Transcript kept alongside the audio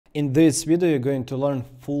In this video, you're going to learn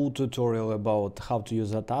full tutorial about how to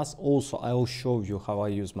use ATAS. Also, I will show you how I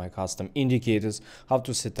use my custom indicators, how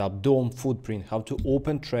to set up DOM, footprint, how to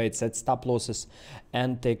open trades, set stop losses,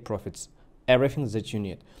 and take profits. Everything that you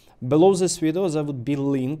need. Below this video, there would be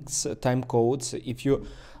links, time codes. If you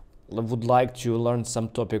would like to learn some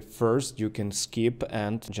topic first, you can skip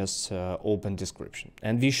and just open description.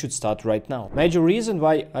 And we should start right now. Major reason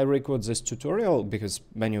why I record this tutorial, because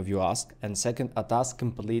many of you ask, and second, ATAS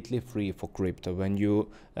completely free for crypto when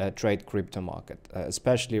you trade crypto market,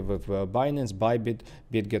 especially with Binance, ByBit,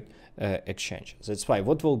 BitGet exchange. That's why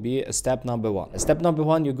what will be step number one. Step number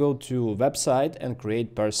one, you go to website and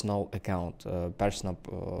create personal account,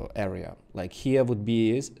 personal area. Like here would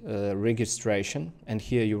be registration, and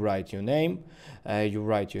here you write your name, you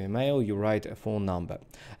write your email, you write a phone number,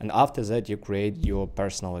 and after that you create your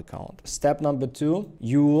personal account. Step number two,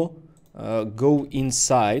 you go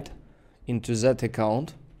inside into that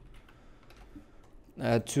account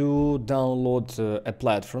to download a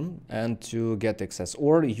platform and to get access,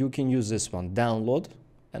 or you can use this one, download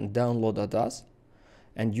ATAS,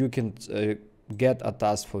 and you can get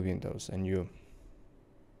ATAS for Windows, and you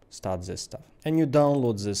start this stuff and you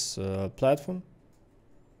download this platform.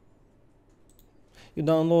 You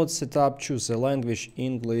download, set up, choose a language,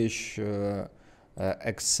 English,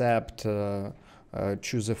 accept,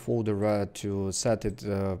 choose a folder to set it.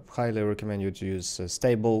 Highly recommend you to use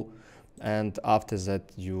stable, and after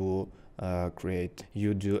that you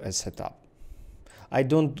you do a setup. I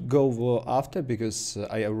don't go after because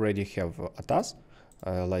I already have ATAS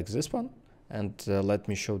like this one, and let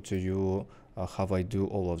me show to you how I do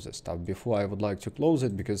all of this stuff. Before, I would like to close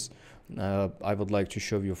it because I would like to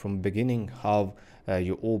show you from the beginning how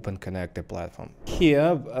you open connect a platform.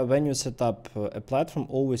 Here, when you set up a platform,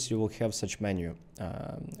 always you will have such menu.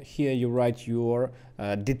 Here you write your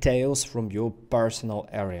details from your personal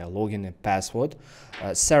area, login and password,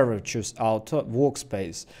 server, choose auto,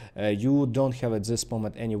 workspace. You don't have at this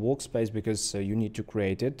moment any workspace because you need to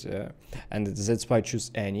create it, and that's why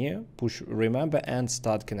choose any, push remember, and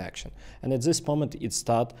start connection. And at this moment it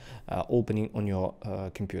start opening on your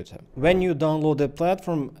computer. When you download the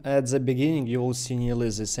platform, at the beginning you will see nearly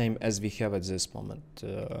the same as we have at this moment.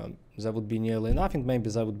 There would be nearly nothing, maybe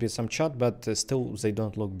there would be some chat, but still they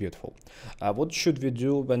don't look beautiful. What should we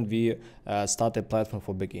do when we start a platform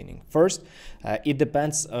for beginning? First, it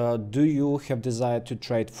depends, do you have desire to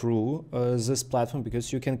trade through this platform,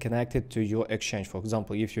 because you can connect it to your exchange. For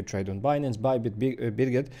example, if you trade on Binance, ByBit,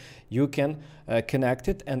 BitGet, you can connect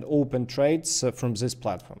it and open trades from this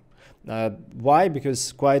platform. Why?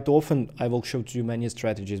 Because quite often I will show to you many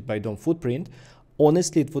strategies by DOM footprint.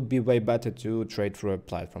 Honestly, it would be way better to trade through a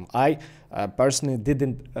platform. I personally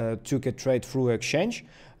didn't took a trade through exchange,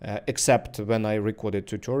 except when I recorded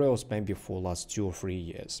tutorials, maybe for last 2 or 3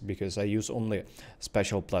 years, because I use only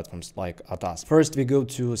special platforms like ATAS. First, we go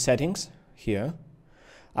to settings here.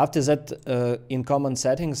 After that, in common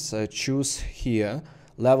settings, choose here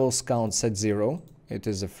levels count set 0. It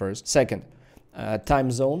is the first. Second, time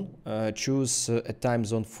zone, choose a time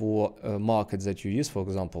zone for market that you use. For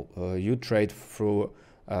example, you trade through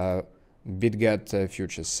BitGet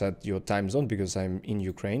futures. Set your time zone, because I'm in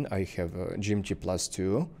Ukraine, I have GMT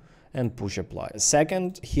 +2, and push apply.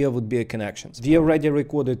 Second, here would be connections. We already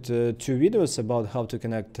recorded 2 videos about how to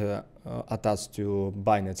connect ATAS to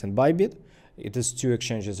Binance and ByBit. It is 2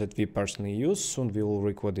 exchanges that we personally use. Soon we will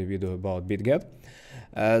record a video about BitGet.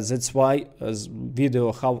 That's why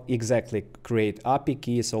video how exactly create API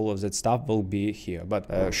keys, all of that stuff will be here.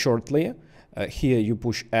 But shortly, here you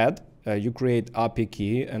push add, you create API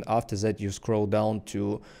key, and after that you scroll down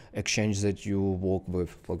to exchange that you work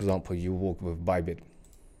with. For example, you work with ByBit.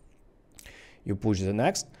 You push the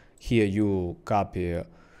next. Here you copy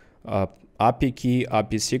API key,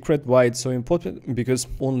 API secret. Why it's so important? Because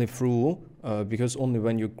only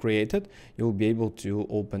when you create it, you'll be able to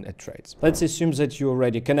open a trade. Let's assume that you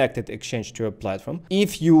already connected exchange to a platform.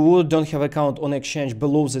 If you don't have account on exchange,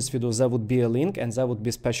 below this video there would be a link, and there would be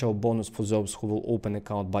special bonus for those who will open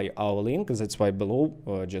account by our link. That's why below,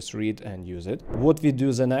 just read and use it. What we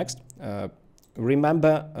do the next,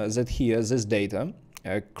 remember that here this data,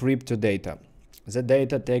 crypto data. The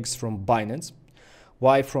data takes from Binance.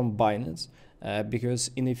 Why from Binance? Because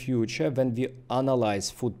in the future, when we analyze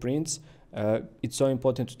footprints, it's so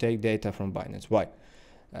important to take data from Binance. Why?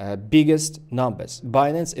 Biggest numbers.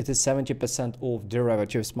 Binance, it is 70% of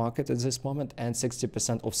derivatives market at this moment and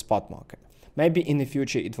 60% of spot market. Maybe in the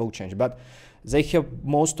future it will change, but they have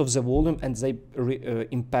most of the volume and they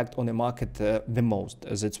impact on the market the most.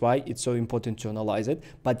 That's why it's so important to analyze it.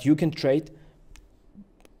 But you can trade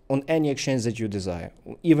on any exchange that you desire,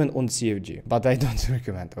 even on CFD, but I don't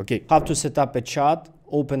recommend. Okay, how to set up a chart,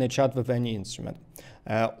 open a chart with any instrument.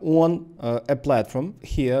 On a platform,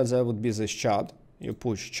 here there would be this chart, you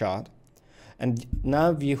push chart, and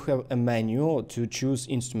now we have a menu to choose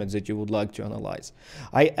instruments that you would like to analyze.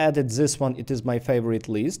 I added this one, it is my favorite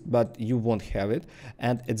list, but you won't have it.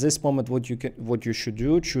 And at this moment, what you should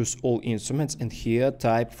do, choose all instruments, and here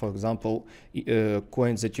type, for example,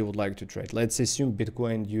 coins that you would like to trade. Let's assume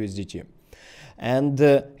Bitcoin USDT. And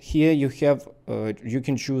here you have, you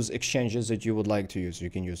can choose exchanges that you would like to use.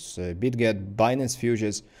 You can use BitGet, Binance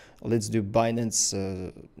Futures. Let's do Binance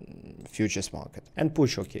Futures Market and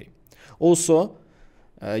push OK. Also,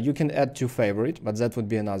 you can add to favorite, but that would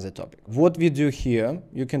be another topic. What we do here,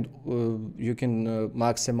 you can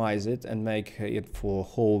maximize it and make it for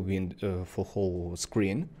whole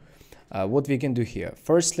screen. What we can do here,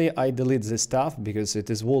 firstly, I delete this stuff because it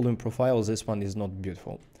is volume profile. This one is not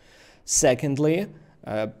beautiful. Secondly,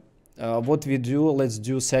 what we do, let's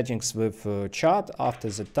do settings with chart. After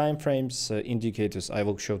the time frames, indicators, I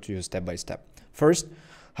will show to you step by step. First,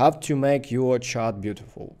 how to make your chart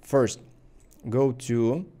beautiful. First, go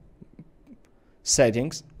to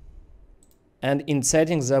settings, and in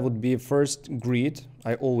settings there would be first grid.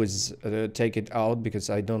 I always take it out because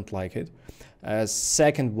I don't like it.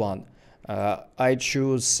 Second one, I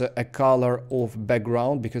choose a color of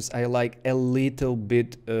background because I like a little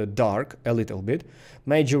bit dark, a little bit.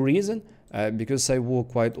 Major reason, because I work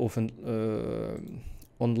quite often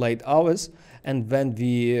on late hours, and when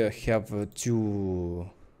we have too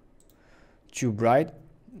bright,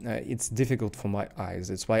 it's difficult for my eyes.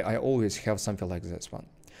 That's why I always have something like this one.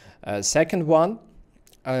 Second one,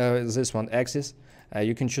 this one axis,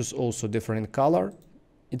 you can choose also different color.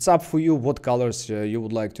 It's up for you what colors you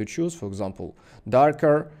would like to choose. For example,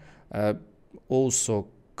 darker, also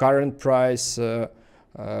current price,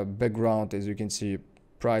 background, as you can see,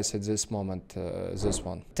 price at this moment, this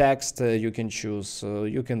one. Text, you can choose,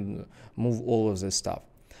 you can move all of this stuff.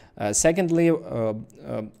 Secondly,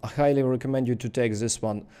 I highly recommend you to take this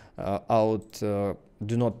one out.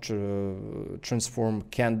 Do not transform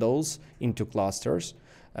candles into clusters.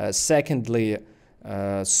 Secondly,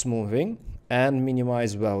 smoothing and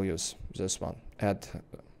minimize values. This one, add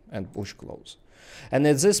and push close. And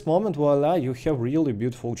at this moment, voila, you have really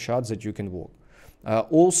beautiful charts that you can work.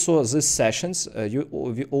 Also, these sessions,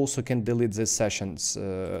 we also can delete this sessions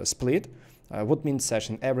split. What means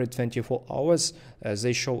session? Every 24 hours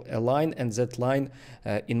they show a line, and that line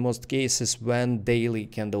in most cases when daily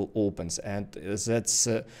candle opens, and that's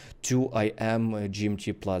 2 AM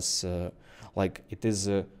GMT plus, like it is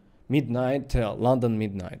midnight, London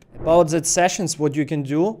midnight. About that sessions, what you can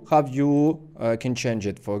do, how you can change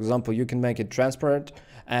it. For example, you can make it transparent,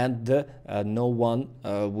 and no one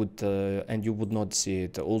would, and you would not see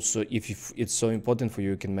it. Also, if it's so important for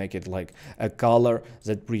you, you can make it like a color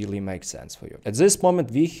that really makes sense for you. At this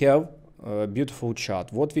moment, we have a beautiful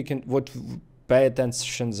chart. What pay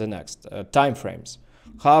attention the next time frames.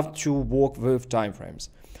 How to work with time frames.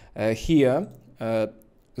 Here,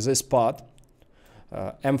 this part,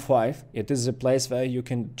 M5, it is a place where you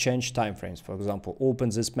can change time frames. For example, open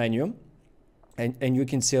this menu, and you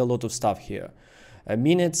can see a lot of stuff here.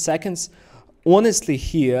 Minutes, seconds. Honestly,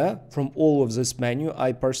 here from all of this menu,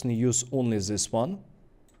 I personally use only this one,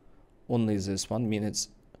 minutes,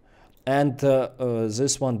 and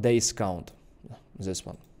this one, days count, this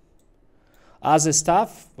one. Other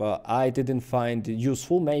stuff I didn't find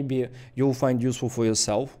useful. Maybe you'll find useful for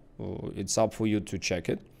yourself. It's up for you to check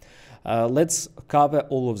it. Let's cover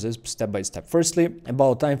all of this step by step. Firstly,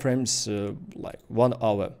 about time frames, like 1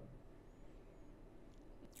 hour,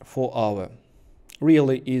 4 hour.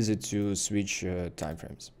 Really easy to switch time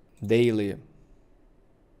frames. Daily.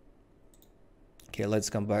 Okay, let's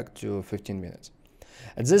come back to 15 minutes.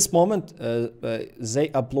 At this moment,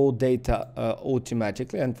 they upload data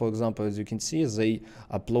automatically, and for example, as you can see, they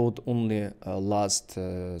upload only last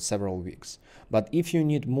several weeks. But if you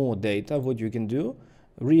need more data, what you can do,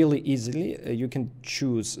 really easily, you can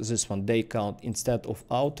choose this one, day count. Instead of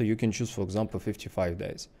auto, you can choose, for example, 55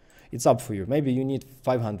 days. It's up for you. Maybe you need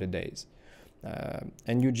 500 days.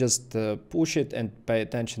 And you just push it and pay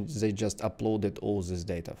attention. They just uploaded all this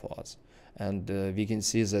data for us, and we can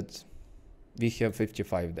see that we have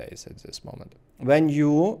 55 days at this moment. When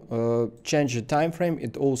you change the time frame,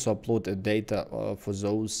 it also uploaded data for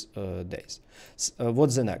those days.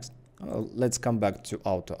 What's the next? Let's come back to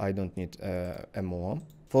auto. I don't need a more.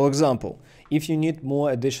 For example, if you need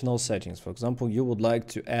more additional settings, for example, you would like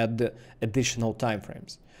to add additional time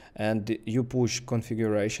frames, and you push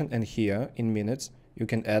configuration, and here in minutes you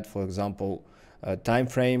can add, for example, time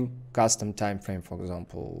frame, custom time frame, for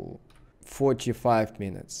example, 45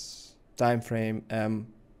 minutes, time frame M,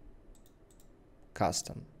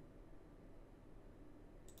 custom,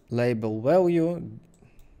 label value,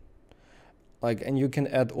 like, and you can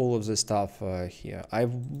add all of the stuff here. I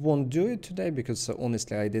won't do it today because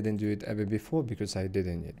honestly I didn't do it ever before because I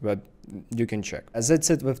didn't need, but you can check. As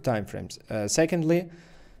that's it with time frames. Secondly,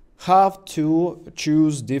 have to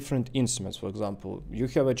choose different instruments. For example, you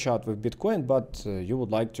have a chart with Bitcoin, but you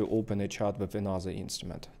would like to open a chart with another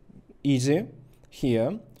instrument. Easy.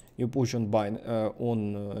 Here you push on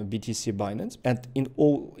BTC Binance, and in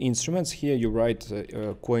all instruments here you write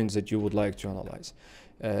coins that you would like to analyze.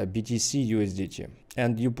 BTC USDT,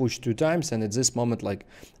 and you push 2 times, and at this moment, like,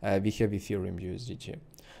 we have Ethereum USDT.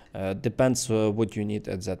 Depends what you need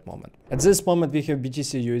at that moment. At this moment we have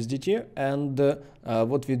BTC USDT, and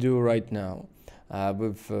what we do right now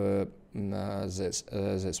with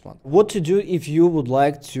this one. What to do if you would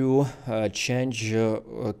like to change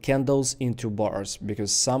candles into bars,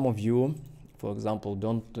 because some of you, for example,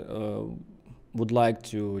 would like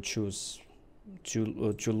to choose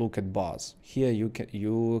to look at bars. Here you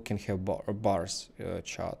can have bars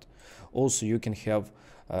chart. Also you can have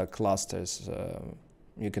clusters.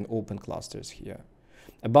 You can open clusters here.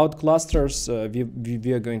 About clusters,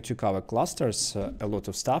 we are going to cover clusters, a lot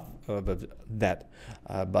of stuff with that,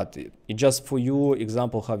 but it just for you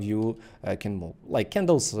example how you can move. Like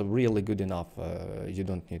candles are really good enough, you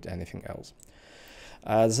don't need anything else.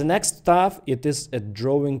 The next stuff, it is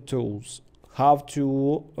drawing tools. How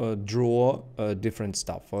to draw different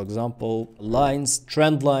stuff. For example, lines,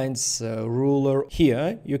 trend lines, ruler.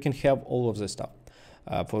 Here you can have all of this stuff.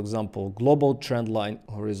 For example, global trend line,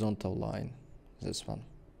 horizontal line, this one.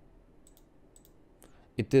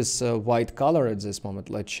 It is white color at this moment.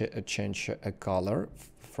 Let's change a color,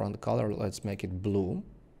 front color, let's make it blue.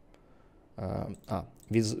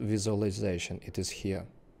 Visualization, it is here.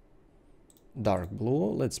 Dark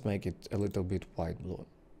blue, let's make it a little bit white blue.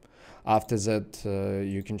 After that,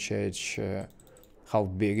 you can change how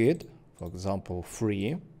big it, for example,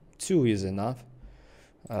 3, 2 is enough.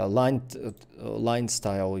 Line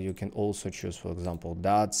style, you can also choose, for example,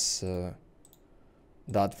 dots,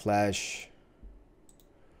 dot flash,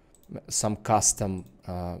 some custom,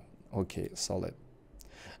 okay, solid.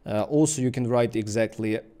 Also you can write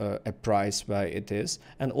exactly a price where it is,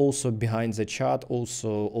 and also behind the chart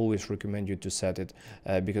also always recommend you to set it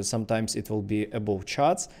because sometimes it will be above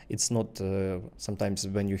charts. It's not sometimes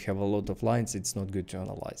when you have a lot of lines it's not good to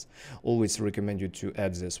analyze. Always recommend you to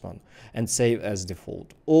add this one and save as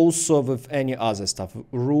default. Also with any other stuff,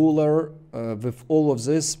 ruler, with all of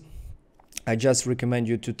this I just recommend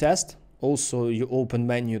you to test. Also, you open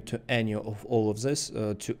menu to any of all of this,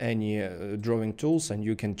 to any drawing tools, and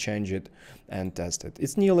you can change it and test it.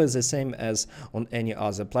 It's nearly the same as on any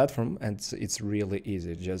other platform, and it's really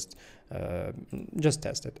easy. Just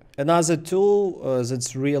test it. Another tool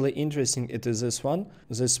that's really interesting, it is this one.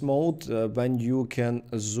 This mode, when you can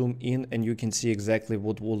zoom in and you can see exactly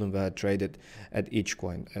what volume were traded at each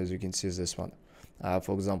coin, as you can see this one.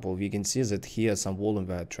 For example, we can see that here some volume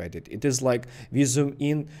were traded. It is like we zoom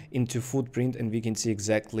in into footprint and we can see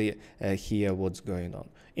exactly here what's going on.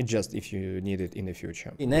 It's just if you need it in the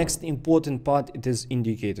future. The next important part, it is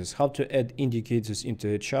indicators. How to add indicators into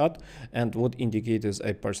a chart and what indicators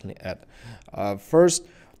I personally add. First,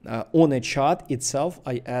 on a chart itself,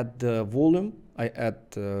 I add the volume, I add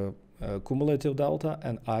cumulative delta,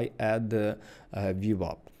 and I add the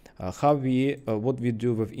VWAP. What we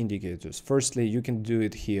do with indicators. Firstly, you can do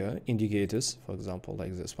it here, indicators, for example,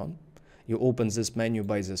 like this one. You open this menu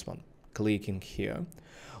by this one, clicking here.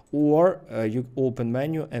 Or you open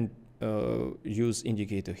menu and use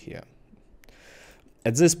indicator here.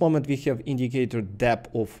 At this moment, we have indicator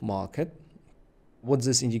depth of market. What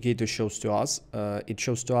this indicator shows to us, it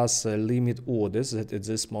shows to us limit orders that at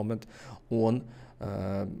this moment on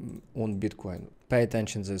Bitcoin. Pay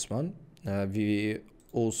attention to this one. We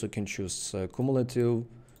also can choose cumulative,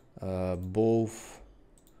 both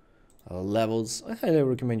levels. I highly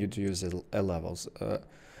recommend you to use levels.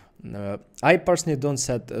 I personally don't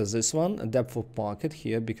set this one, depth of market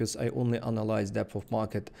here, because I only analyze depth of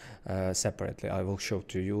market separately. I will show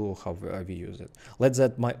to you how we use it. Let's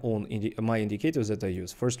add my own my indicators that I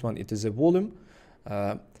use. First one, it is a volume.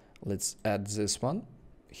 Let's add this one.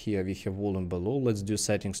 Here we have volume below. Let's do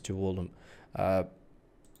settings to volume.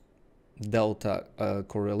 Delta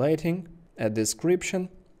correlating, a description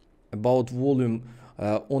about volume.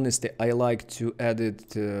 Honestly, I like to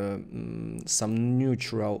edit some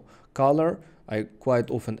neutral color. I quite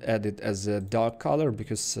often add it as a dark color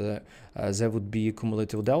because there would be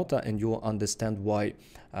cumulative delta, and you'll understand why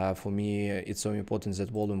for me it's so important that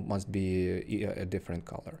volume must be a different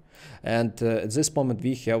color. And at this moment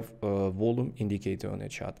we have a volume indicator on a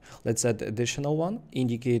chart. Let's add additional one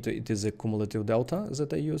indicator. It is a cumulative delta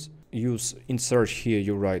that I use. In search here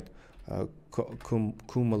you write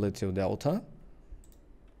cumulative delta,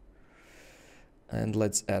 and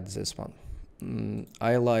let's add this one.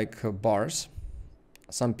 I like bars.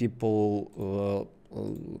 Some people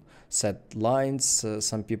set lines,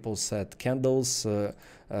 some people set candles,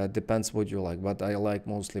 depends what you like, but I like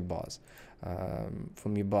mostly bars. For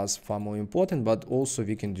me, bars far more important, but also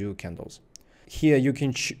we can do candles. Here you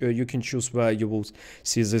can choose where you will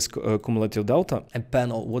see this cumulative delta. And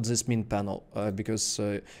panel, what does this mean, panel? Because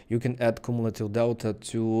you can add cumulative delta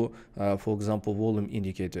to, for example, volume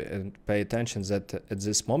indicator, and pay attention that at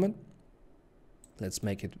this moment, let's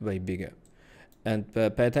make it way bigger. And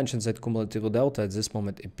pay attention that cumulative delta at this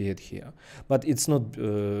moment appeared here. But it's not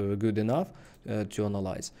good enough to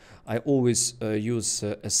analyze. I always use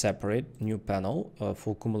a separate new panel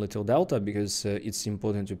for cumulative delta because it's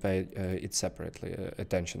important to pay it separately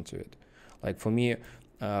attention to it. Like for me,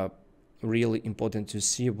 really important to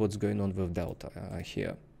see what's going on with delta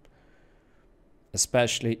here.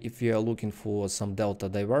 Especially if you are looking for some delta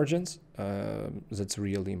divergence, that's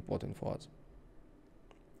really important for us.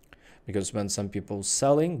 Because when some people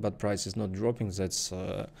selling but price is not dropping, that's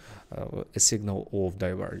a signal of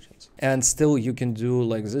divergence. And still you can do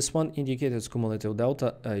like this one, indicators cumulative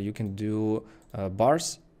delta. You can do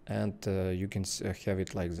bars, and you can have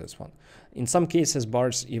it like this one. In some cases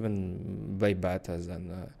bars even way better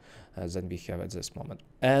than we have at this moment.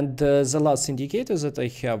 And the last indicator that I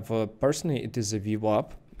have personally, it is a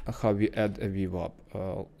VWAP. How we add a VWAP.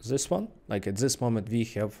 This one, like at this moment we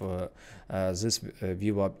have this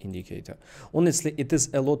VWAP indicator. Honestly, it is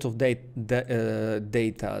a lot of data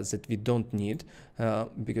that we don't need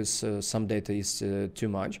because some data is too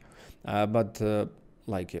much, but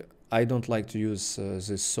like I don't like to use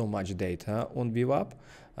this so much data on VWAP,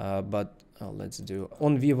 but let's do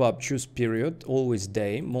on VWAP, choose period, always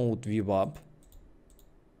day, mode VWAP,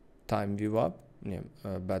 time VWAP, yeah,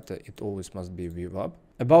 but it always must be VWAP.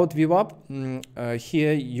 About VWAP,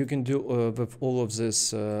 here you can do with all of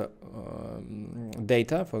this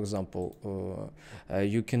data, for example,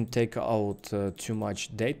 you can take out too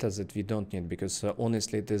much data that we don't need, because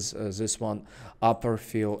honestly it is this one upper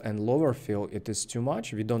fill and lower fill, it is too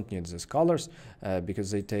much. We don't need these colors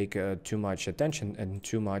because they take too much attention and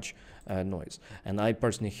too much noise. And I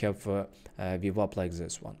personally have VWAP like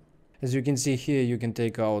this one. As you can see here, you can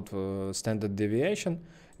take out standard deviation.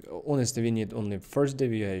 Honestly, we need only first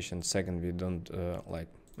deviation, second we don't like.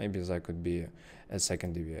 Maybe that could be a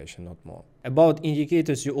second deviation, not more. About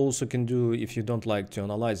indicators, you also can do, if you don't like to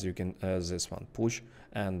analyze, you can this one, push,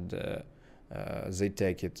 and they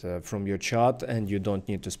take it from your chart, and you don't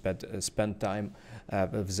need to spend time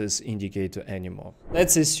with this indicator anymore.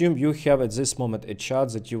 Let's assume you have at this moment a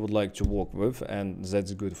chart that you would like to work with, and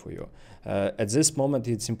that's good for you. At this moment,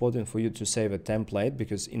 it's important for you to save a template,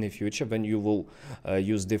 because in the future, when you will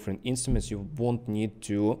use different instruments, you won't need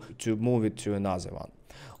to move it to another one.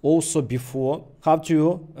 Also, before, how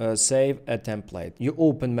to save a template. You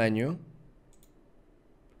open menu,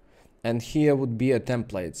 and here would be a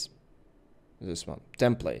templates. This one,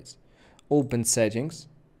 templates. Open settings,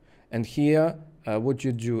 and here what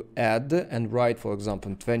you do, add and write, for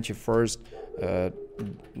example, 21st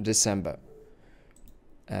December.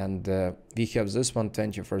 And we have this one,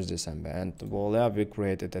 21st December, and voila, we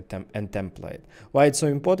created a template. Why it's so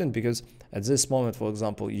important? Because at this moment, for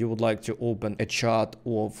example, you would like to open a chart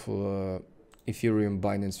of Ethereum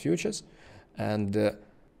Binance futures, and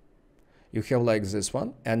you have like this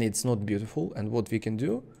one, and it's not beautiful. And what we can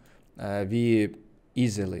do, we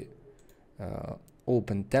easily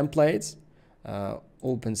open templates,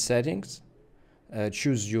 open settings,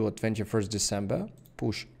 choose your 21st December,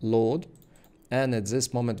 push load, and at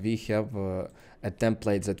this moment we have a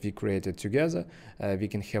template that we created together. We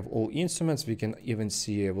can have all instruments, we can even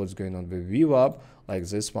see what's going on with VWAP, like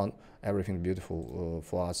this one, everything beautiful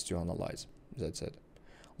for us to analyze. That's it.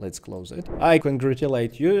 Let's close it. I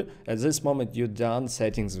congratulate you. At this moment, you've done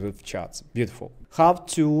settings with charts. Beautiful. How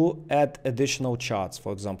to add additional charts?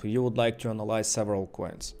 For example, you would like to analyze several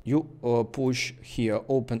coins. You push here,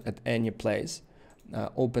 open at any place,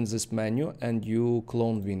 open this menu, and you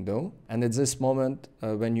clone window. And at this moment,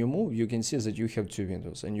 when you move, you can see that you have two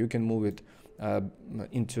windows, and you can move it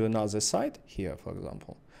into another site here, for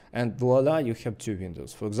example. And voila, you have two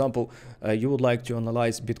windows. For example, you would like to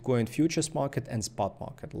analyze Bitcoin futures market and spot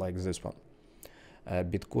market, like this one.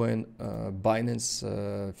 Bitcoin Binance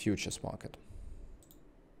futures market.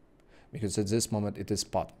 Because at this moment it is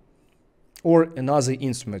spot. Or another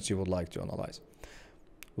instrument you would like to analyze.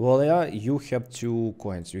 Voila, you have two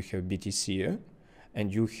coins. You have BTC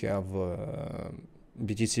and you have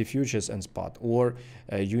BTC futures and spot. Or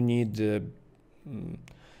you need,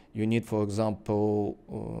 for example,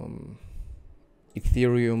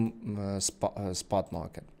 Ethereum spot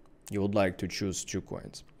market. You would like to choose two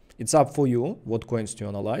coins. It's up for you what coins to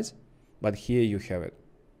analyze, but here you have it.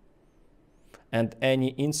 And any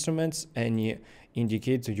instruments, any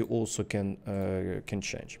indicator you also can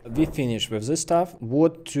change. We finish with this stuff.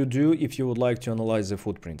 What to do if you would like to analyze the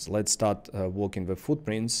footprints? Let's start working with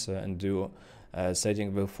footprints and do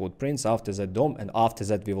setting the footprints. After that DOM, and after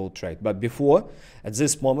that we will trade. But before, at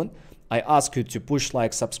this moment, I ask you to push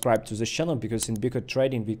like, subscribe to this channel, because in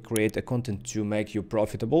Bikotrading we create a content to make you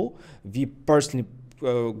profitable. We personally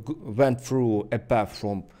went through a path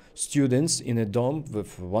from students in a DOM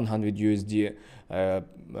with 100 USD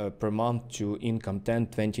per month to income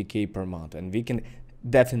 10-20K per month, and we can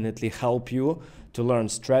definitely help you to learn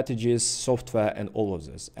strategies, software, and all of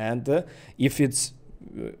this. And if it's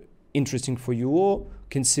interesting for you,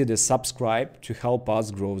 consider subscribe to help us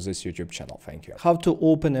grow this YouTube channel. Thank you. How to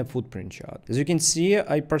open a footprint chart? As you can see,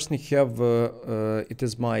 I personally have it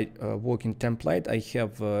is my working template. I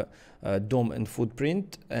have DOM and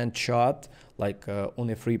footprint and chart, like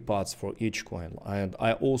only 3 parts for each coin. And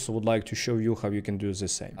I also would like to show you how you can do the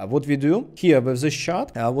same. What we do here with this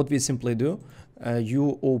chart, what we simply do,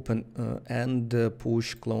 you open and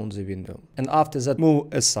push clone the window, and after that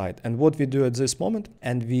move aside. And what we do at this moment,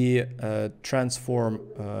 and we transform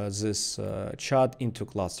this chart into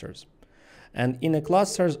clusters. And in a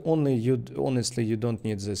clusters only, honestly you don't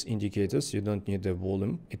need these indicators, you don't need the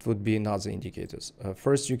volume, it would be another indicators.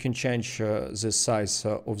 First you can change the size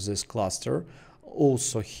of this cluster.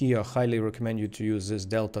 Also here highly recommend you to use this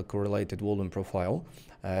delta correlated volume profile,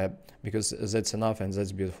 because that's enough and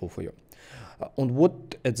that's beautiful for you. On what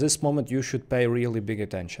at this moment you should pay really big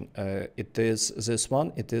attention. It is this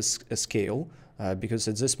one, it is a scale, because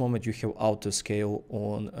at this moment you have auto scale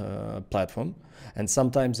on platform, and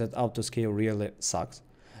sometimes that auto scale really sucks,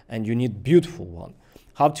 and you need beautiful one.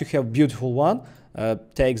 How to have beautiful one?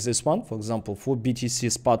 Take this one, for example, for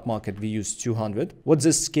BTC spot market we use 200. What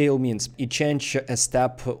this scale means, it change a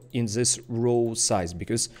step in this row size,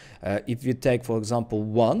 because if we take, for example,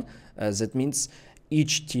 1, that means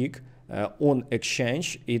each tick on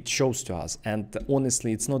exchange it shows to us, and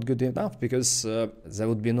honestly it's not good enough, because there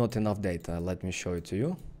would be not enough data. Let me show it to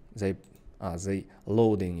you. They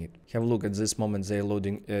loading it. Have a look at this moment, they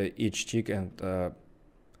loading each tick, and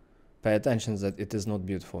pay attention that it is not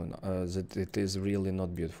beautiful, that it is really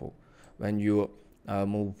not beautiful. When you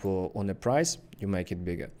move on a price, you make it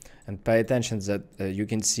bigger, and pay attention that you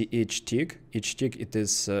can see each tick it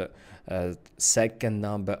is second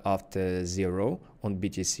number after 0 on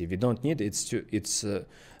BTC. We don't need it's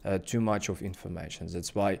too much of information.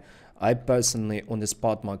 That's why I personally on the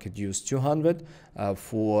spot market use 200.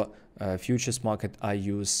 For futures market I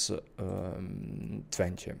use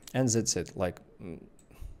 20, and that's it. Like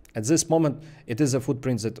at this moment it is a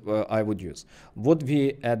footprint that I would use. What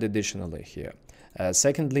we add additionally here,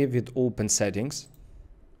 secondly with open settings,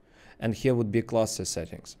 and here would be cluster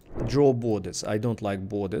settings. Draw borders, I don't like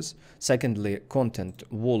borders. Secondly, content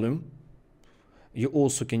volume. You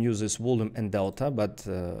also can use this volume and delta, but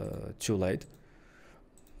too late.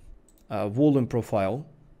 Volume profile,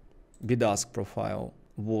 bid ask profile,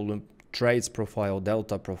 volume trades profile,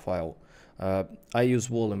 delta profile. I use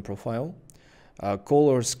volume profile.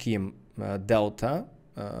 Color scheme, delta.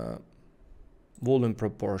 Volume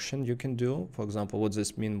proportion you can do. For example, what does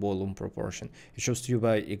this mean, volume proportion? It shows to you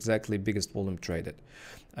by exactly biggest volume traded.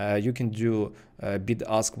 You can do bid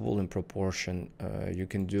ask volume proportion. You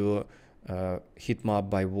can do heat map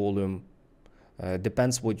by volume.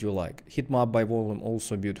 Depends what you like. Heat map by volume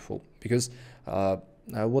also beautiful, because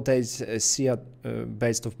what I see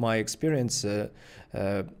based of my experience,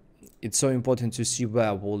 it's so important to see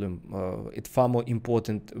where volume. It's far more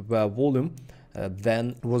important where volume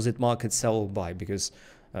than was it market sell by, because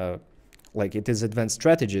like it is advanced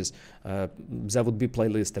strategies. There would be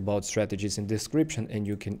playlist about strategies in description, and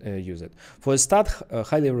you can use it. For a start,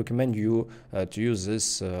 highly recommend you to use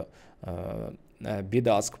this bid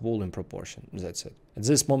ask volume proportion. That's it. At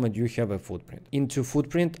this moment you have a footprint. Into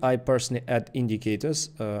footprint I personally add indicators.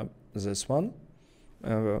 This one,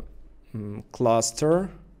 cluster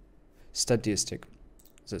statistic,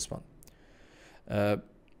 this one.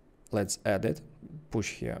 let's add it,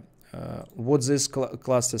 push here. What this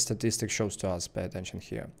cluster statistic shows to us, pay attention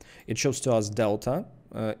here. It shows to us delta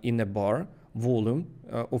in a bar, volume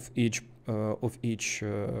of each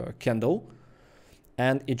candle,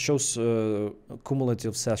 and it shows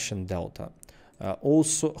cumulative session delta.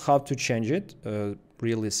 Also, how to change it?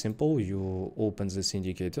 Really simple. You open this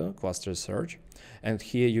indicator, cluster search, and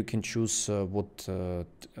here you can choose what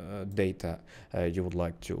data you would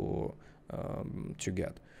like to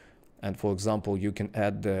get. And for example, you can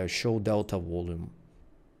add the show delta volume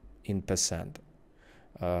in percent,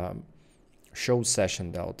 show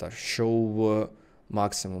session delta, show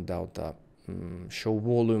maximum delta, show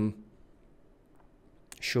volume,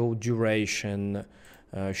 show duration,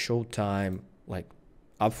 show time, like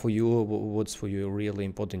up for you, what's for you really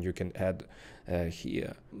important you can add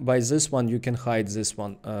here. By this one you can hide this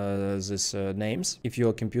one, these names. If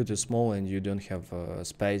your computer is small and you don't have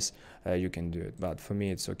space, you can do it, but for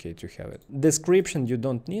me it's okay to have it. Description, you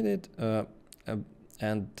don't need it,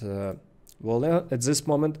 well, at this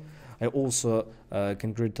moment I also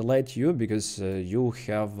congratulate you because you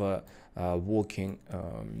have working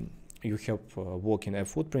a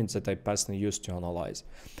footprint that I personally use to analyze.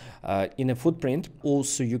 In a footprint,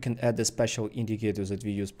 also you can add a special indicator that we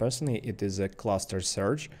use personally. It is a cluster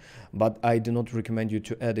search, but I do not recommend you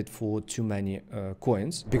to add it for too many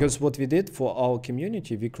coins, because what we did for our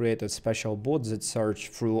community, we created a special bot that search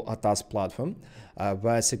through ATAS platform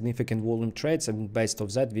where significant volume trades, and based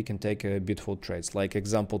of that we can take beautiful trades. Like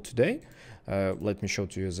example today, let me show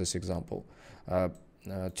to you this example.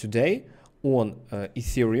 Today on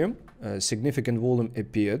Ethereum, significant volume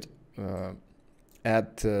appeared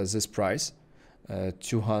at this price,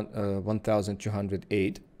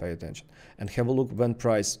 1,208, pay attention, and have a look when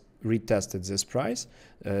price retested this price,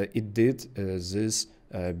 it did this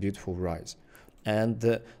beautiful rise.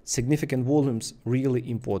 And significant volumes really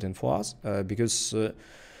important for us because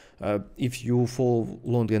if you follow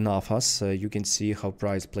long enough us, you can see how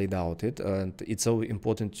price played out it, and it's so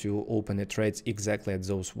important to open a trades exactly at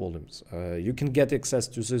those volumes. You can get access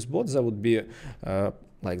to this bot. There would be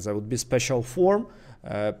special form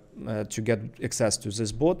to get access to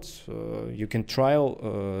this bot. You can trial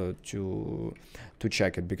to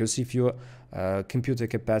check it, because if your computer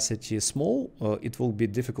capacity is small, it will be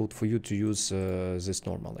difficult for you to use this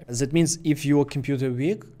normally. That means if your computer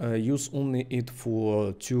weak, use only it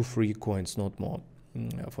for 2-3 coins, not more.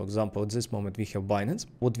 For example, at this moment we have Binance.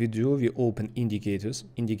 What we do, we open indicators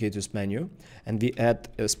menu, and we add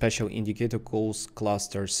a special indicator called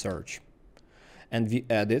cluster search. And we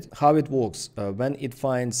add it. How it works, when it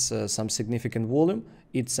finds some significant volume,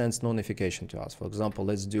 it sends notification to us. For example,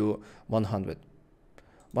 let's do 100.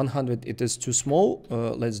 100, it is too small,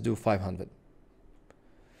 let's do 500.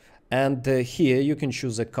 And here you can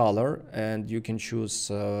choose a color, and you can choose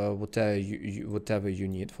whatever you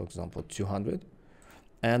need, for example 200.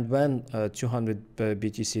 And when 200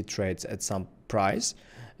 BTC trades at some price,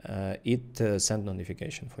 it sends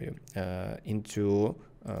notification for you into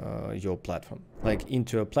your platform. Like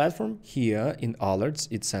into a platform, here in alerts,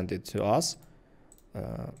 it sent it to us.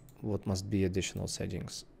 What must be additional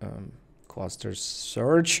settings? Cluster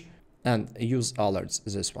search and use alerts,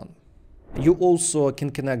 this one. You also can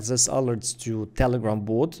connect these alerts to Telegram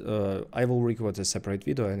bot. I will record a separate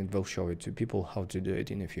video and it will show it to people how to do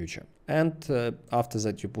it in the future. And after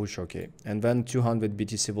that you push OK. And when 200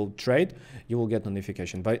 BTC will trade, you will get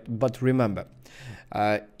notification. But remember,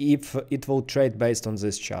 if it will trade based on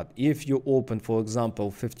this chart, if you open, for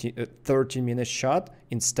example, 30-minute chart,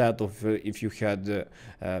 instead of if you had,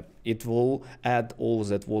 it will add all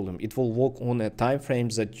that volume. It will work on a time frame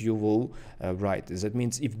that you will write. That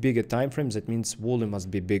means if bigger time frame, that means volume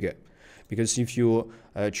must be bigger. Because if you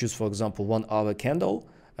choose, for example, 1 hour candle,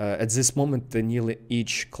 at this moment, nearly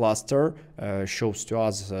each cluster shows to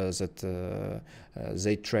us that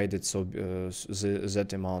they traded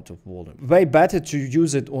that amount of volume. Way better to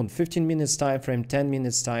use it on 15 minutes time frame, 10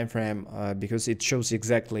 minutes time frame, because it shows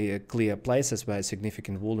exactly clear places where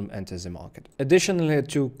significant volume enters the market. Additionally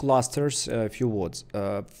to clusters, a few words.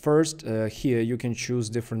 First, here you can choose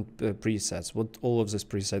different presets, what all of this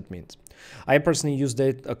preset means. I personally use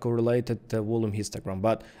data correlated volume histogram,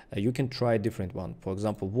 but you can try a different one. For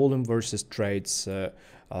example, volume versus trades,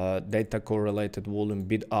 data correlated volume,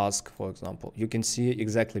 bid ask, for example. You can see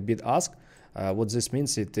exactly bid ask. What this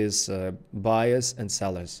means, it is buyers and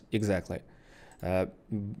sellers, exactly.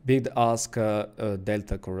 Bid ask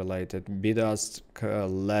delta correlated, bid ask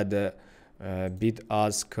ladder, bid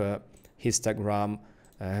ask histogram,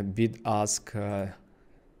 bid ask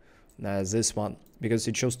this one, because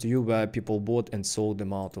it shows to you where people bought and sold the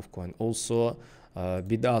amount of coin. Also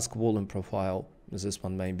bid ask volume profile, This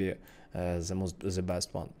one may be the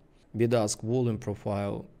best one. BDask volume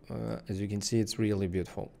profile, as you can see, it's really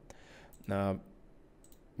beautiful.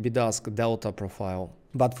 BDask delta profile,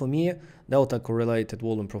 but for me, delta correlated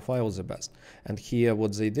volume profile is the best. And here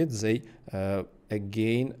what they did, they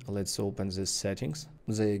again, let's open these settings.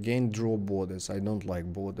 They again draw borders. I don't like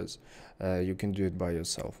borders. You can do it by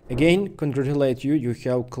yourself. Again, congratulate you, you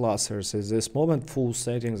have clusters at this moment, full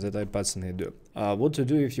settings that I personally do. What to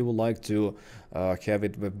do if you would like to have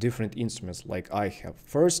it with different instruments like I have.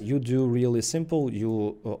 First, you do really simple,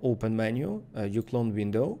 you open menu, you clone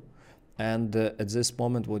window, and at this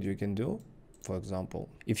moment what you can do, for example,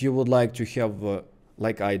 if you would like to have,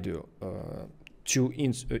 like I do,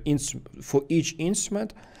 for each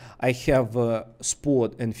instrument, I have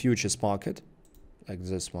spot and futures market, like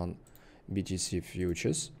this one, BTC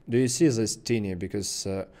futures. Do you see this tiny? Because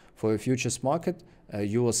for a futures market,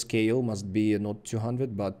 your scale must be not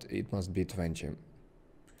 200, but it must be 20.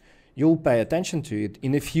 You'll pay attention to it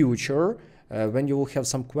in the future. When you will have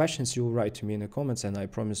some questions, you will write to me in the comments, and I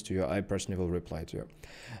promise to you, I personally will reply to you.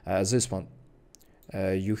 This one.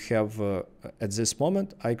 You have, at this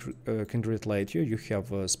moment, I congratulate you, you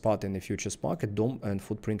have a spot in the futures market, DOM and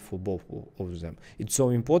footprint for both of them. It's so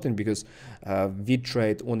important because we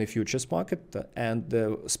trade on the futures market, and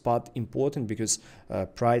the spot important because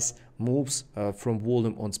price moves from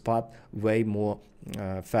volume on spot way more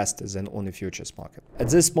faster than on the futures market. At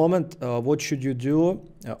this moment, what should you do?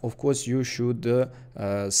 Of course, you should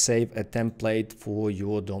save a template for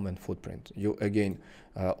your DOM and footprint. You again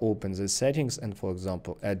open the settings and, for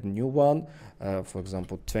example, add new one, for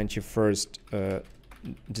example, 21st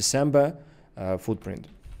December footprint,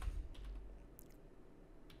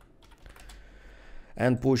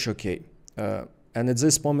 and push OK. And at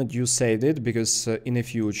this moment you saved it because in the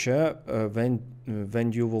future,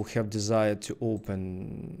 when you will have desire to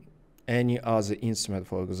open any other instrument,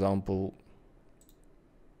 for example,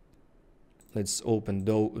 let's open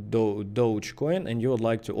Dogecoin, and you would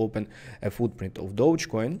like to open a footprint of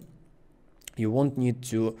Dogecoin, you won't need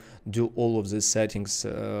to do all of these settings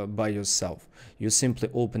by yourself. You simply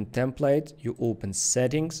open template, you open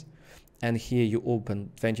settings, and here you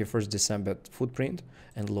open 21st December footprint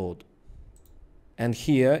and load. And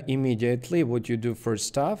here immediately what you do first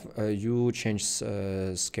stuff, you change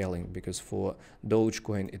scaling, because for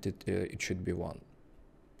Dogecoin it should be 1.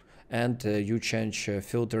 And you change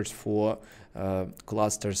filters for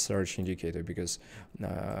cluster search indicator, because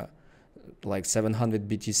like 700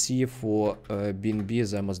 BTC for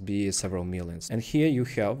BNB, there must be several millions. And here you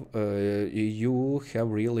have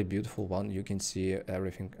really beautiful one. You can see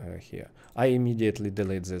everything here. I immediately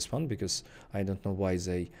delete this one because I don't know why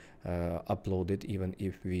they upload it even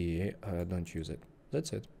if we don't use it.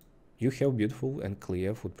 That's it. You have beautiful and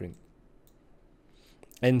clear footprint.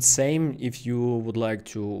 And same if you would like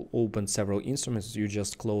to open several instruments, you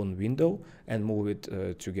just clone window and move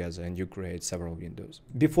it together, and you create several windows.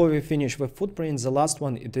 Before we finish with footprint, the last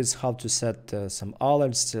one, it is how to set some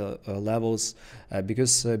alerts, levels,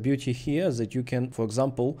 because beauty here is that you can, for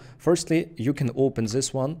example, firstly, you can open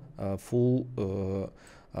this one full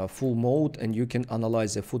mode, and you can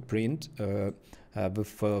analyze the footprint with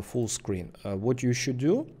full screen. What you should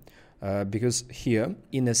do, because here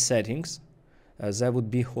in the settings, there would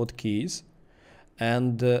be hotkeys,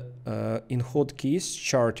 and in hotkeys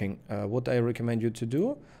charting, what I recommend you to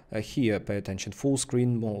do here, pay attention, full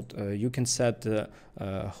screen mode. You can set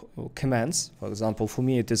commands. For example, for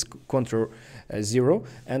me it is Ctrl 0,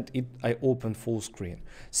 and I open full screen.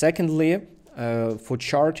 Secondly, for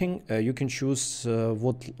charting, you can choose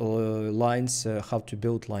what lines, how to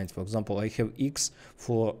build lines. For example, I have X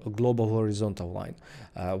for a global horizontal line.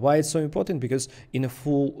 Why it's so important? Because in a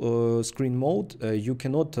full screen mode, you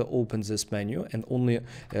cannot open this menu, and only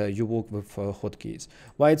you work with hotkeys.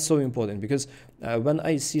 Why it's so important? Because when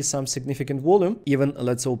I see some significant volume, even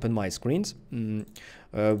let's open my screens,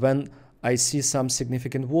 when I see some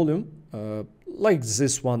significant volume, like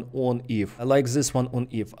this one on if,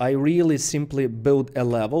 I really simply build a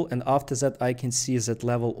level, and after that I can see that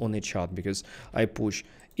level on a chart, because I push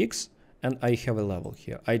X and I have a level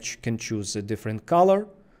here. I can choose a different color,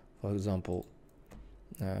 for example,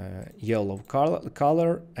 yellow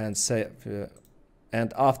color, and say,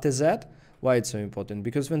 and after that, why it's so important?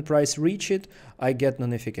 Because when price reach it, I get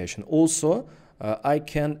notification. Also, I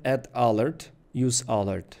can add alert. Use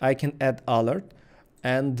alert. I can add alert,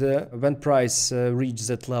 and when price reach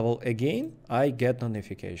that level again, I get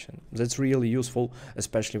notification. That's really useful,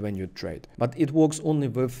 especially when you trade. But it works only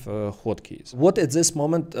with hotkeys. What at this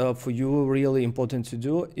moment for you really important to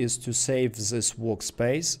do is to save this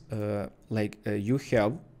workspace. You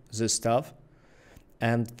have this stuff,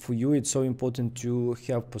 And for you, it's so important to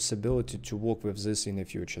have possibility to work with this in the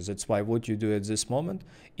future. That's why what you do at this moment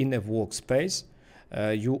in a workspace,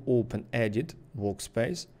 you open edit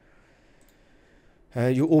workspace,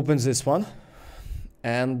 you open this one,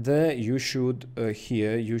 and you should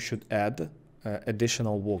here you should add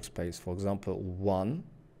additional workspace. For example, one,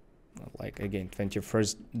 like again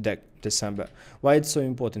 21st December. Why it's so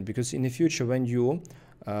important? Because in the future, when you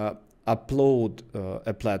upload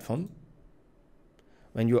a platform,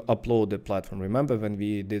 remember when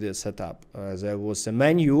we did a setup, there was a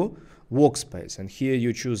menu workspace, and here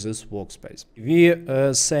you choose this workspace. We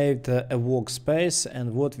saved a workspace,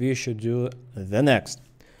 and what we should do the next.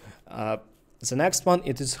 The next one,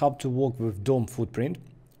 it is how to work with DOM footprint,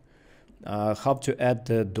 how to add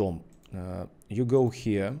the DOM. You go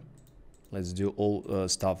here, let's do all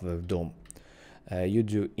stuff with DOM. You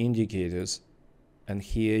do indicators, and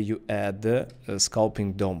here you add the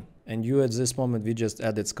scalping DOM. And you at this moment, we just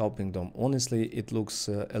added scalping DOM. Honestly, it looks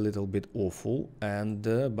a little bit awful, and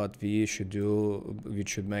but we should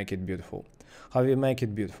make it beautiful. How we make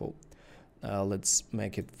it beautiful? Let's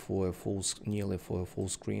make it for a nearly for a full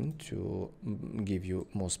screen to give you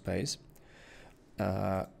more space.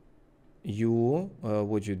 What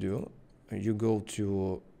you do? You go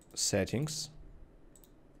to settings,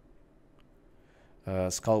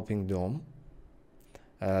 scalping DOM.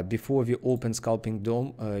 Before we open scalping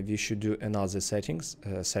DOM, we should do another settings,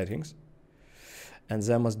 and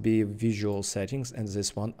there must be visual settings, and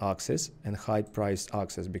this one access and hide price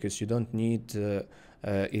access, because you don't need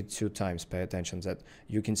it 2 times. Pay attention that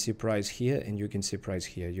you can see price here and you can see price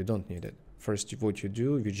here. You don't need it. First, what you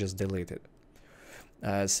do, you just delete it.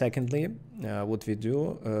 Secondly, what we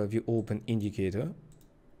do, we open indicator,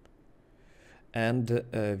 and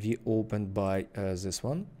we open by this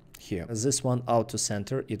one. Here, this one auto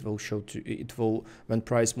center, it will show to it will when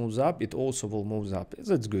price moves up, it also will move up.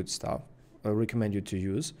 That's good stuff. I recommend you to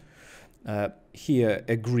use. Here,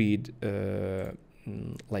 a grid,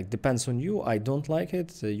 like depends on you. I don't like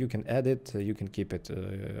it. You can add it. You can keep it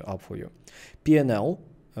up for you. PNL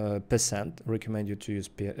percent. Recommend you to use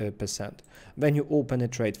percent. When you open a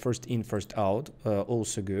trade, first in, first out.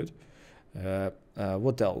 Also good.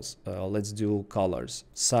 What else? Let's do colors,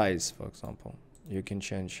 size, for example. You can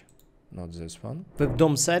change. Not this one. With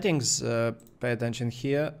DOM settings, pay attention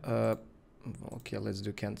here. Okay, let's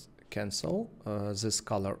do cancel. This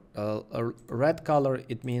color, red color,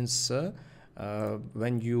 it means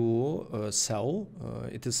when you sell,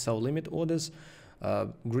 it is sell limit orders.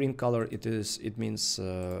 Green color, it means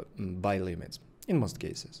buy limits in most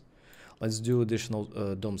cases. Let's do additional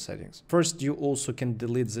DOM settings. First, you also can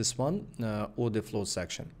delete this one, OrderFlow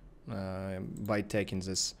section, by taking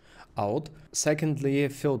this out. Secondly,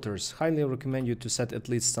 filters. Highly recommend you to set at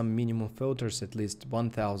least some minimum filters, at least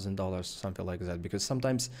 $1,000, something like that, because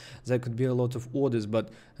sometimes there could be a lot of orders,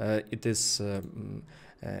 but it is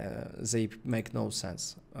they make no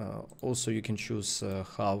sense. Also, you can choose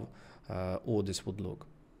how orders would look.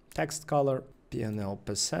 Text color, PNL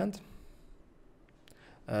percent.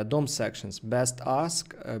 DOM sections, best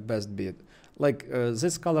ask, best bid. Like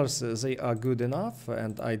these colors, they are good enough,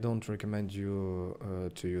 and I don't recommend you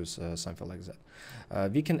to use something like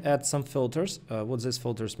that. We can add some filters. What these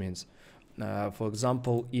filters means, for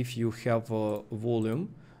example, if you have a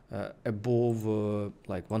volume above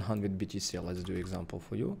like 100 BTC, let's do example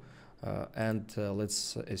for you, and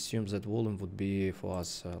let's assume that volume would be for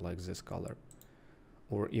us like this color,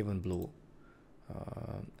 or even blue,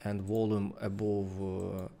 and volume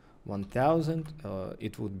above 1000,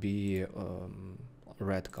 it would be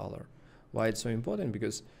red color. Why it's so important?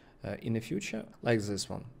 Because in the future, like this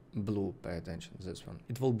one, blue, pay attention, this one,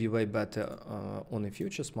 it will be way better on the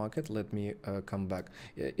futures market. Let me come back.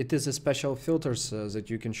 It is a special filters that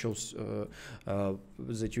you can show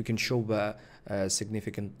where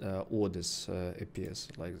significant orders appears.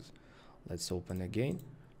 Like this. Let's open again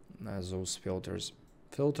those filters.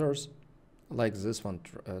 Like this one,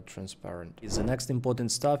 transparent. The next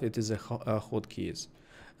important stuff, it is a hotkeys.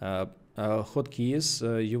 Hotkeys,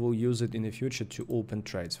 you will use it in the future to open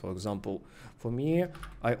trades. For example, for me,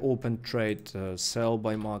 I open trade, sell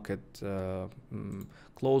by market,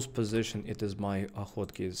 close position. It is my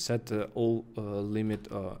hotkeys. Set all limit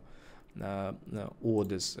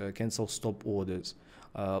orders, cancel stop orders.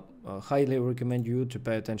 Highly recommend you to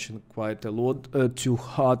pay attention quite a lot to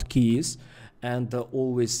hotkeys. And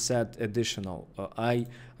always set additional. I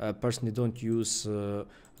personally don't use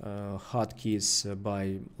hotkeys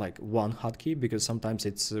by like one hotkey, because sometimes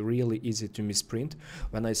it's really easy to misprint.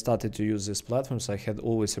 When I started to use these platforms, I had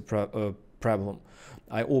always a problem.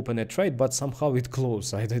 I opened a trade, but somehow it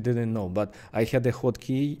closed. I didn't know, but I had a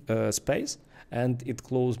hotkey space, and it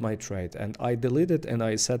closed my trade, and I delete it and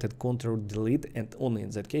I set it Control Delete, and only in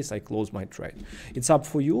that case I close my trade. It's up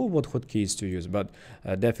for you what hotkeys to use, but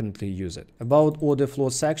definitely use it. About order flow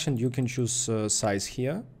section, you can choose size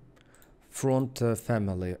here, front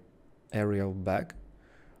family, area of back,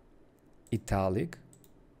 italic,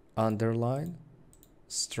 underline,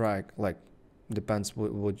 strike, like depends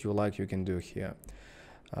what you like, you can do here.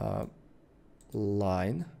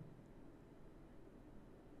 Line,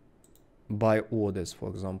 buy orders, for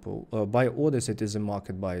example. Buy orders, it is a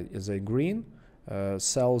market buy, is a green,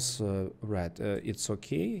 sells red. It's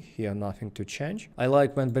okay here, nothing to change. I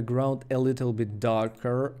like when background a little bit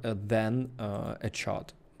darker than a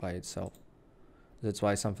chart by itself. That's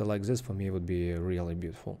why something like this for me would be really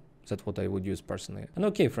beautiful. That's what I would use personally. And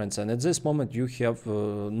okay, friends, and at this moment you have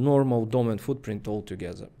normal DOM and footprint all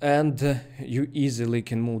together. And you easily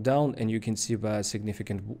can move down and you can see where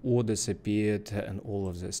significant orders appeared and all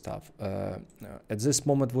of this stuff. At this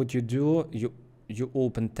moment, what you do, you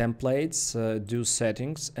open templates, do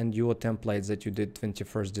settings, and your templates that you did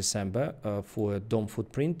 21st December for a DOM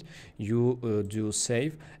footprint, you do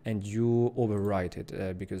save and you overwrite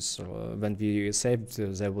it because when we saved,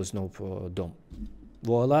 there was no DOM.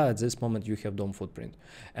 Voila, at this moment you have DOM footprint.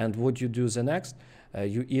 And what you do the next,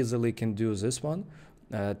 you easily can do this one,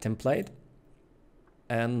 template,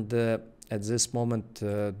 and at this moment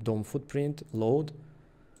DOM footprint, load.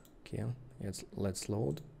 Okay, let's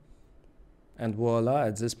load. And voila,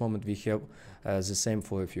 at this moment we have the same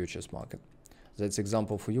for a futures market. That's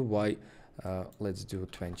example for you why. Let's do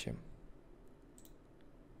 20.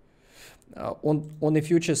 On the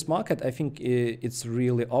futures market, I think it's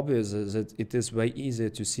really obvious that it is way easier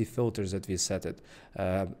to see filters that we set it.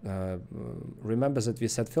 Remember that we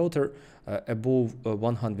set filter above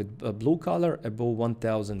 100 blue color, above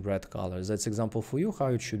 1000 red color. That's example for you how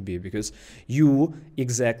it should be, because you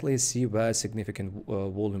exactly see where significant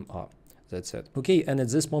volume are. That's it. Okay, and at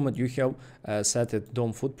this moment you have set it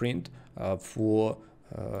DOM footprint for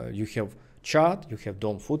you have chart, you have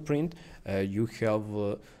DOM footprint, you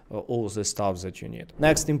have all the stuff that you need.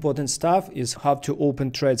 Next important stuff is how to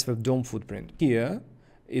open trades with DOM footprint. Here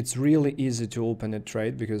it's really easy to open a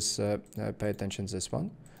trade because pay attention to this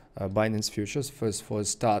one, Binance Futures. First for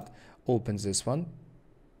start, open this one,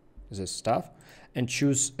 this stuff, and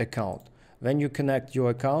choose account. When you connect your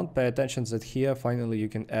account, pay attention that here finally you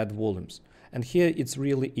can add volumes, and here it's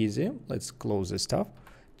really easy. Let's close this stuff,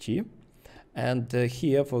 T. And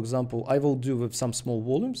here, for example, I will do with some small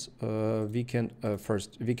volumes. We can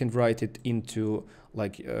first we can write it into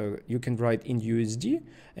like you can write in USD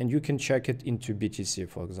and you can check it into BTC,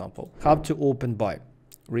 for example. How to open buy?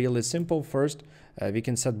 Really simple. First, we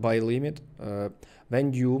can set buy limit.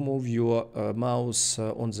 When you move your mouse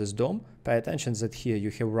on this DOM, pay attention that here you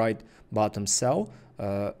have right bottom sell,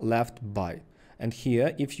 left buy. And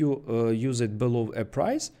here, if you use it below a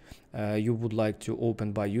price, you would like to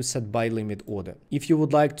open buy, you set buy limit order. If you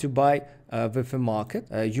would like to buy with a market,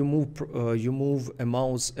 you move a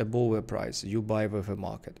mouse above a price, you buy with a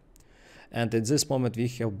market. And at this moment we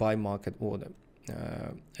have buy market order.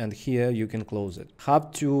 And here you can close it. How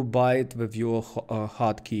to buy it with your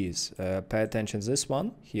hotkeys? Pay attention this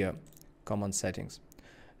one here, command settings.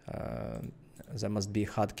 There must be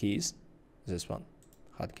hotkeys. This one,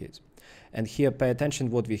 hotkeys. And here pay attention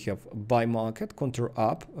what we have: buy market, control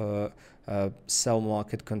up, sell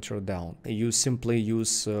market, control down. You simply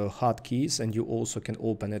use hotkeys and you also can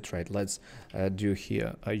open a trade. Let's do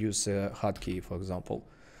here. I use a hotkey, for example,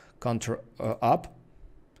 control up.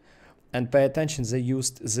 And pay attention, they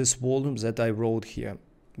used this volume that I wrote here.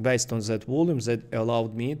 Based on that volume, that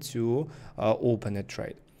allowed me to open a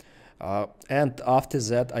trade. And after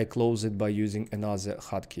that, I close it by using another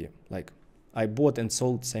hotkey. Like I bought and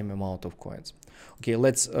sold same amount of coins. Okay,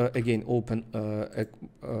 let's again open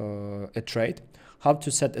a trade. How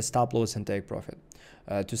to set a stop loss and take profit?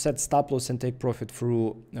 To set stop loss and take profit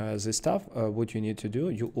through this stuff, what you need to do,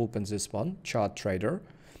 you open this one, chart trader.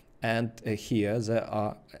 And here there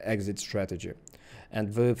are exit strategy,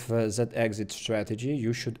 and with that exit strategy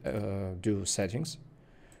you should do settings,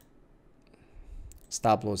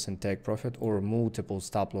 stop loss and take profit, or multiple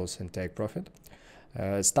stop loss and take profit.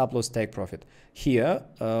 Stop loss, take profit. Here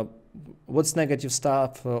what's negative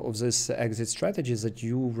stuff of this exit strategy is that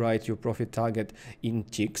you write your profit target in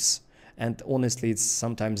ticks, and honestly it's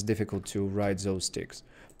sometimes difficult to write those ticks.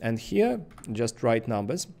 And here just write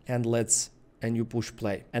numbers and you push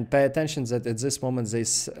play. And pay attention that at this moment they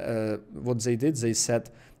what they did, they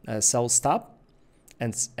set sell stop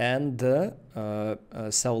and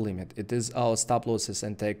sell limit. It is our stop losses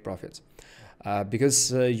and take profits.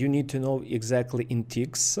 Because you need to know exactly in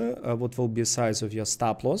ticks what will be the size of your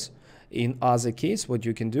stop loss In other case, what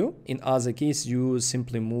you can do, in other case, you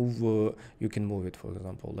simply move, you can move it, for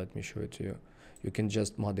example. Let me show it to you. You can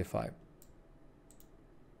just modify.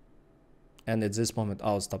 And at this moment,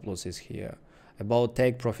 our stop loss is here. About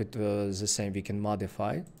take profit, the same. We can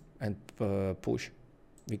modify and push.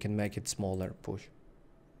 We can make it smaller, push.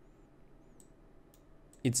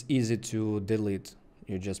 It's easy to delete.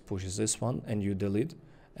 You just push this one and you delete.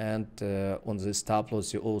 And on the stop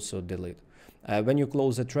loss, you also delete. When you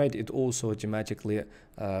close a trade, it also automatically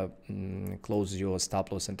closes your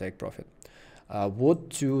stop loss and take profit. What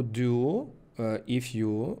to do if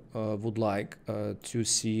you would like to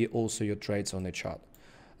see also your trades on the chart?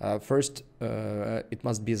 First, it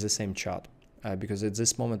must be the same chart. Because at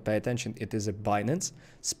this moment, pay attention, it is a Binance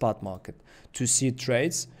spot market. To see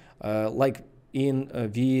trades, like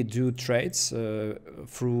we do trades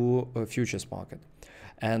through a futures market.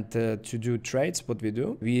 And to do trades, what we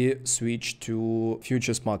do, we switch to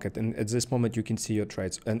futures market. And at this moment, you can see your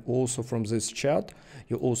trades. And also from this chart,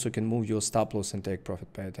 you also can move your stop loss and take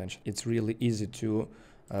profit. Pay attention. It's really easy to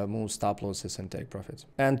move stop losses and take profits.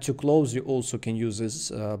 And to close, you also can use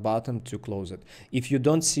this button to close it. If you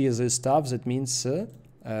don't see this stuff, that means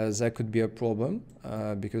there could be a problem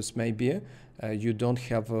because maybe you don't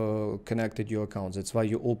have connected your accounts. That's why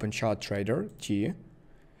you open Chart Trader T.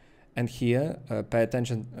 And here, pay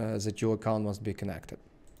attention that your account must be connected.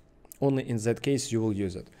 Only in that case, you will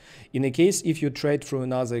use it. In a case, if you trade through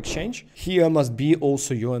another exchange, here must be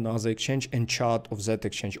also your another exchange and chart of that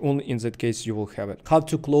exchange. Only in that case, you will have it. How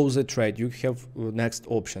to close a trade? You have next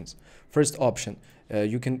options. First option,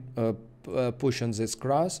 you can push on this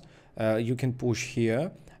cross, you can push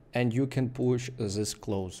here, and you can push this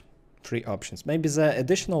close. 3 options. Maybe the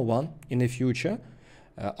additional one in the future,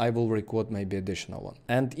 I will record maybe additional one.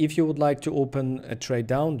 And if you would like to open a trade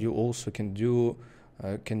down, you also can do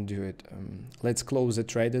it. Let's close the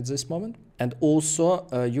trade at this moment. And also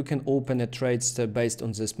you can open a trade based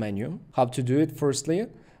on this menu. How to do it? Firstly,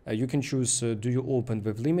 you can choose do you open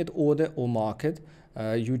with limit order or market.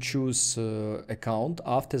 You choose account.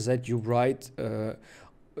 After that, you write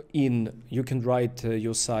you can write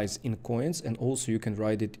your size in coins, and also you can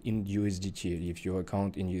write it in USDT if your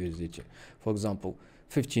account in USDT. For example,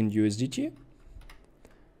 15 USDT.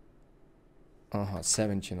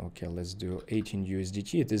 17. Okay, let's do 18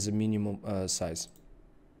 USDT. It is a minimum size.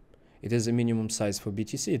 It is a minimum size for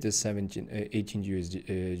BTC. It is 18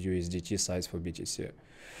 USDT size for BTC.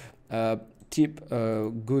 Tip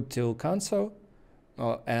good till cancel,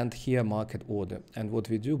 and here market order. And what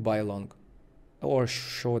we do, buy long or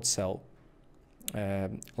short sell.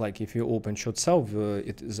 Like if you open short sell,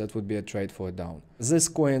 that would be a trade for a down. These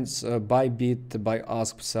coins, ByBit, buy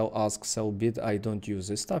ask, sell bid, I don't use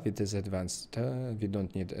this stuff. It is advanced. We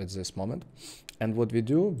don't need it at this moment. And what we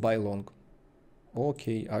do, buy long.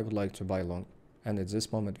 Okay, I would like to buy long. And at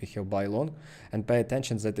this moment we have buy long. And pay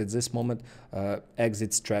attention that at this moment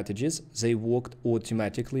exit strategies, they worked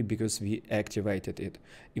automatically because we activated it.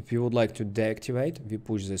 If you would like to deactivate, we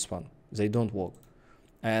push this one. They don't work.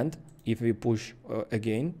 And if we push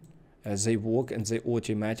again, they work and they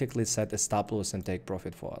automatically set a stop loss and take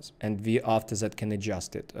profit for us. And we after that can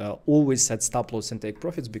adjust it. Always set stop loss and take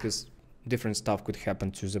profits because different stuff could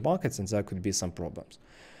happen to the markets and there could be some problems.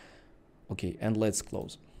 Okay, and let's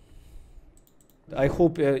close. I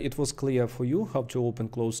hope it was clear for you how to open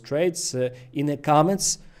close trades. In the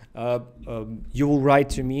comments, you will write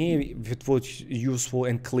to me if it was useful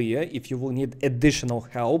and clear. If you will need additional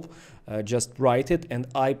help, just write it and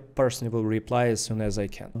I personally will reply as soon as I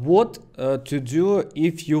can. What to do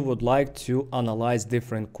if you would like to analyze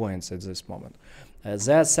different coins at this moment?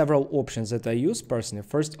 There are several options that I use personally.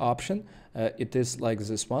 First option, it is like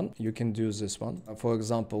this one. You can do this one. For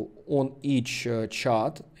example, on each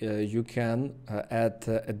chart, you can add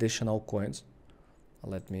additional coins.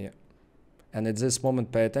 And at this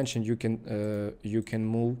moment, pay attention. You can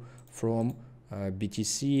move from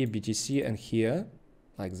BTC, and here,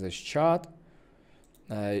 like this chart.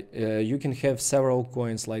 You can have several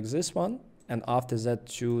coins like this one, and after that,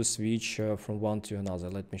 to switch from one to another.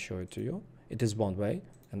 Let me show it to you. It is one way,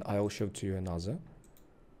 and I will show to you another.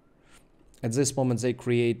 At this moment, they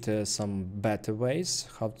create some better ways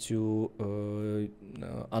how to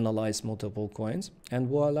analyze multiple coins. And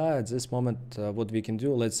voila, at this moment, what we can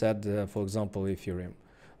do, let's add, for example, Ethereum.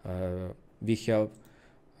 We have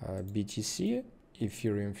BTC,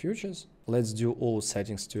 Ethereum futures. Let's do all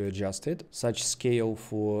settings to adjust it. Such scale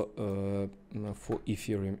for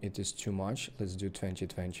Ethereum, it is too much. Let's do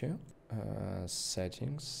 2020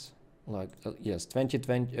 settings. Yes, 20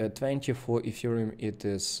 for Ethereum, it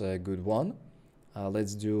is a good one.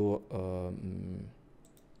 Let's do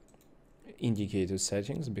indicator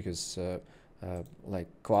settings, because like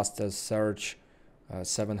cluster search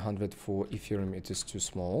 700 for Ethereum, it is too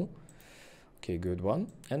small. Okay, good one.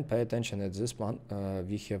 And pay attention at this one.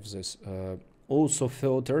 We have this also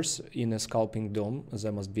filters in a scalping DOM.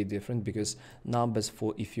 They must be different, because numbers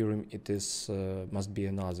for Ethereum it is must be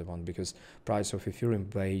another one, because price of Ethereum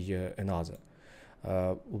by another.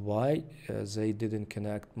 Why they didn't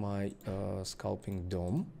connect my scalping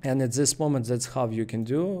DOM? And at this moment, that's how you can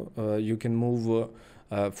do. You can move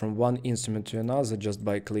from one instrument to another just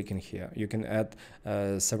by clicking here. You can add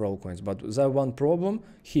several coins, but there's one problem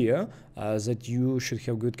here, that you should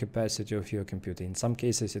have good capacity of your computer. In some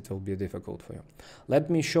cases it will be difficult for you.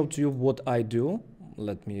 Let me show to you what I do.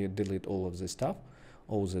 Let me delete all of this stuff,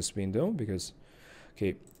 all this window, because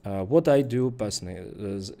okay, what I do personally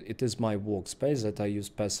is, it is my workspace that I use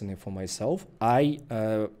personally for myself. I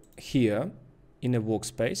here in a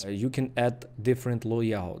workspace, you can add different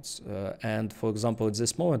layouts. And for example, at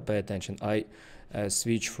this moment, pay attention, I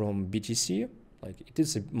switch from BTC, like it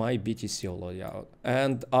is my BTC layout.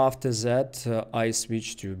 And after that, I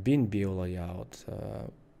switch to BNB layout.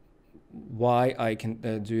 Why I can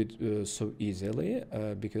do it so easily?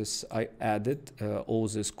 Because I added all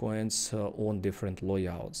these coins on different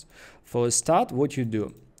layouts. For a start, what you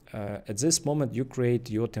do, at this moment, you create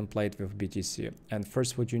your template with BTC. And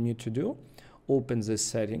first, what you need to do, open the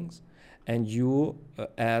settings and you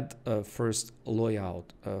add first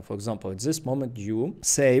layout. For example, at this moment you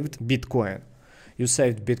saved Bitcoin.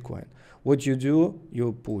 What you do,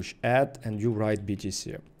 you push add and you write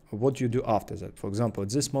BTC. What you do after that? For example, at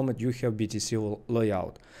this moment you have BTC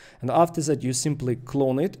layout, and after that you simply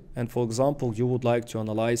clone it. And for example, you would like to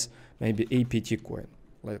analyze maybe APT coin.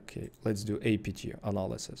 Okay, let's do APT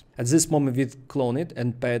analysis. At this moment we clone it,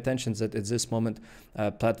 and pay attention that at this moment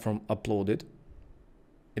platform uploaded.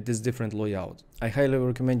 It is different layout. I highly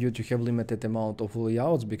recommend you to have limited amount of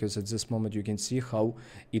layouts, because at this moment you can see how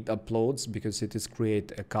it uploads, because it is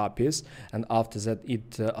create copies, and after that it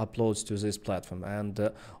uploads to this platform. And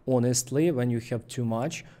honestly, when you have too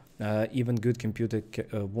much, even good computer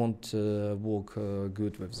won't work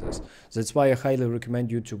good with this. That's why I highly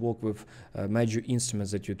recommend you to work with major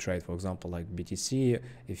instruments that you trade, for example, like BTC,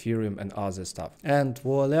 Ethereum, and other stuff. And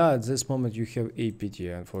voila, at this moment you have APT.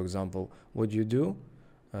 And for example, what you do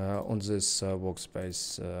on this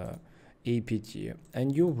workspace, APT,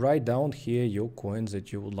 and you write down here your coins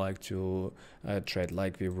that you would like to trade,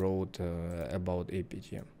 like we wrote about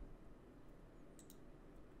APT.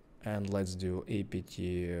 And let's do APT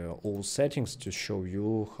all settings to show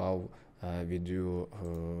you how we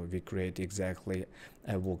create exactly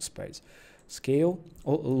a workspace. Scale,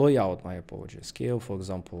 layout, my apologies. Scale, for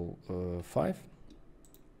example, 5.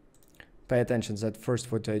 Pay attention that first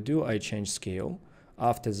what I do, I change scale.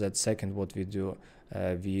 After that, second, what we do,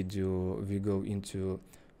 we go into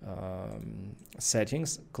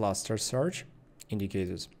settings, cluster search,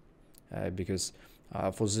 indicators, because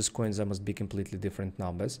for this coin there must be completely different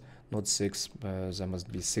numbers, not 6, there must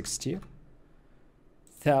be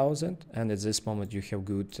 60,000, and at this moment you have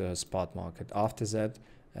good spot market. After that,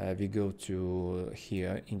 we go to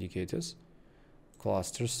here, indicators,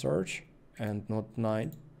 cluster search, and not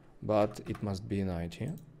 9, but it must be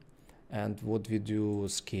 90. And what we do,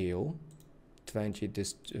 scale 20, it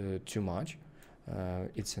is too much.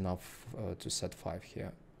 It's enough to set 5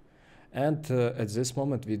 here. And at this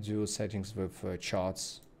moment we do settings with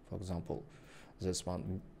charts. For example, this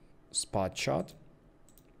one, spot chart,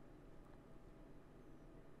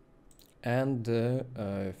 and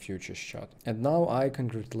futures chart. And now I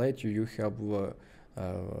congratulate you, you have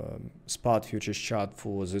spot futures chart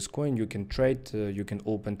for this coin. You can trade, you can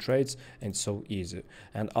open trades, and so easy.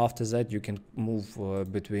 And after that you can move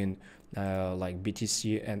between like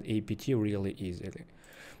BTC and APT really easily.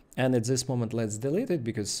 And at this moment let's delete it,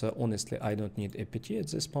 because honestly I don't need APT at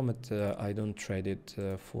this moment. I don't trade it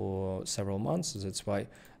for several months, that's why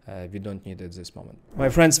we don't need it at this moment. My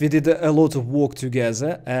friends, we did a lot of work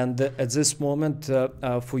together, and at this moment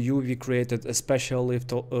for you we created a special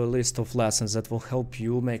list of lessons that will help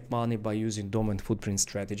you make money by using DOM and footprint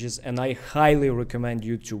strategies, and I highly recommend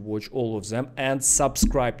you to watch all of them and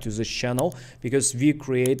subscribe to this channel, because we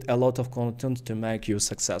create a lot of content to make you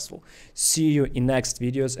successful. See you in next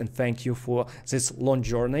videos, and thank you for this long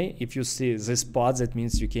journey. If you see this part, that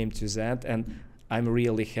means you came to the end, and I'm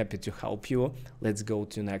really happy to help you. Let's go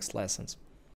to next lessons.